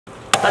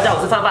大家好，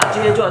我是范范，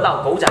今天做得到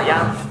狗仔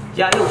鸭，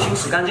鸭肉清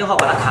洗干净后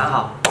把它砍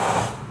好。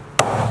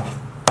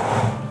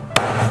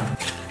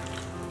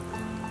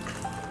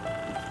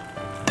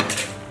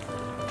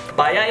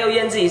把鸭肉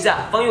腌制一下，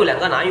放入2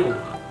个奶乳，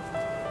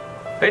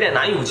给点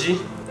奶乳汁、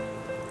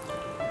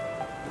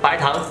白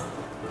糖、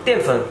淀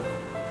粉，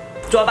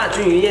抓拌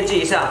均匀腌制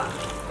一下。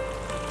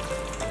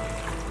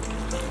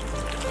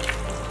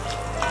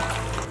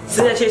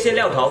现在切些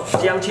料头，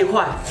姜切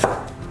块。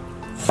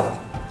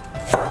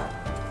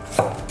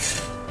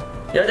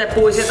 然后再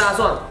拨一些大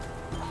蒜，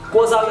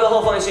锅烧热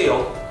后放一些油，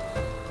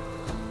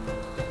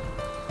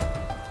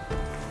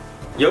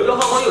油热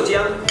后放入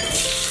姜，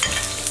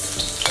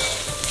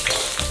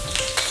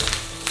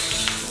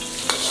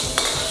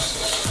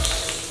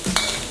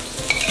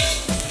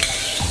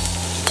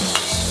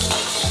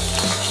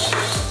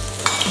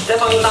再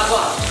放入大蒜，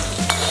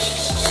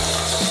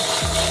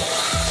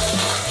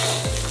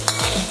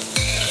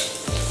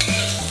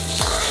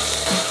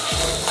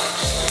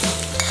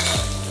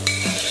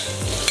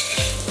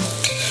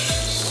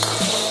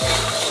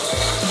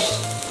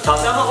炒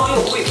香后放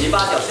入桂皮、八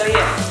角、香叶，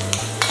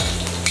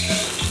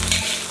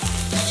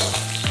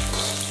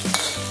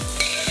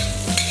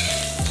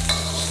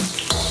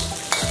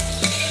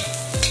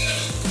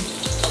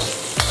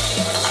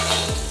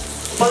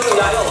放入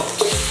鸭肉，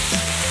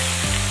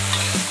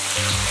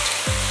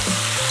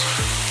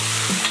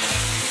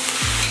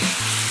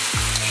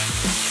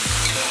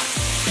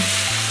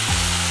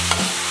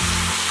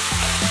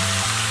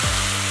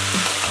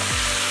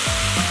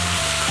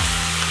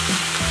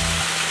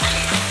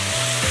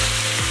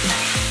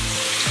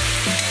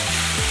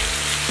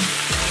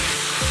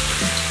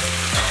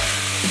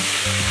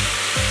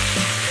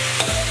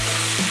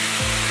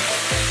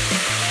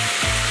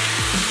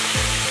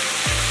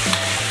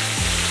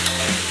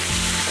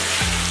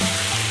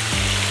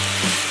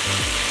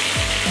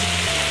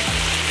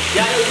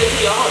鸭肉煎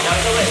至油后调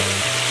一下味，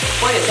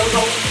放点生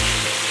葱，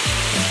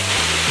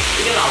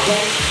一点老葱，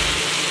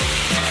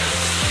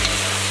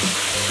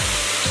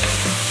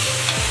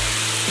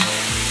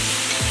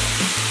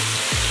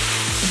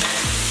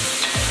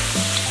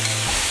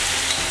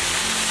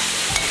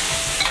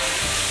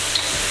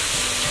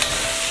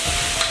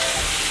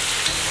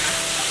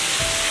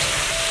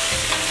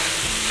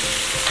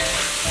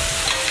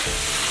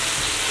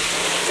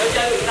再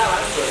加入1大碗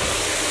水。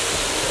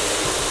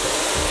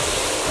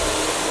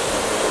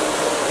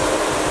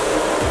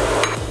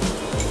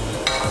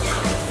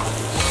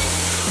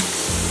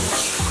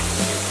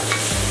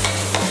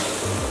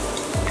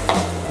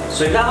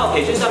 水开后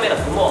撇去上面的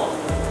浮沫，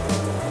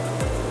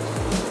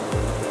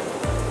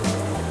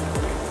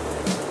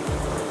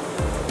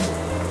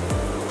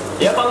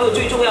也要放入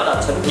最重要的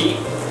陈皮，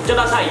这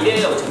道菜一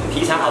定要有陈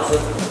皮才好吃。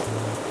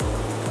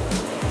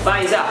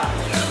翻一下，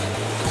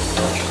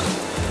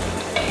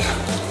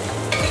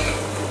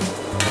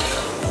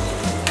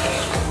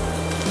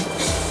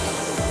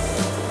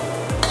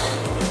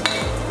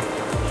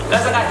盖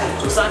上盖子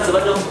煮30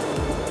分钟。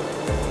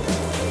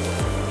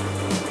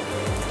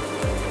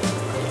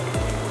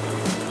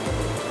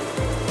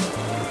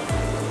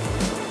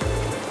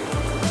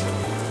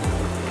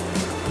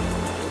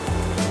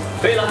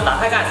 可以了，打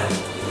开盖子。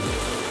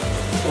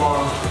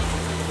哇！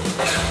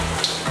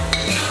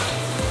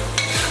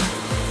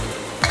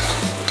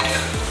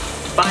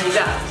翻一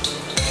下。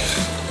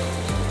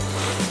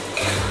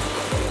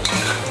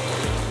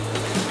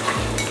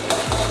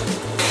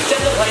这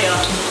样就可以了，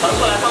盛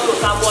出来放入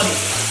砂锅里。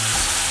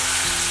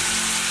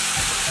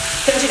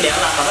天气凉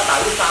了，把它打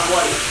入砂锅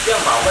里，这样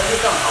保温会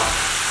更好。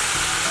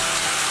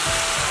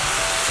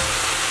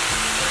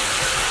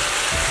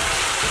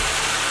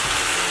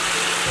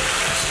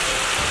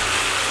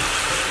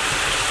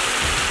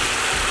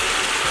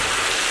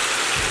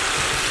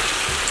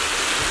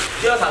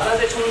 就要炒上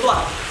些葱段，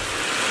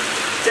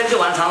这样就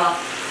完成了。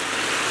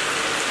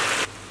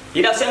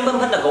一道香喷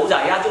喷的狗仔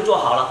鸭就做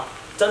好了，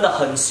真的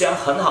很香，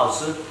很好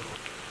吃。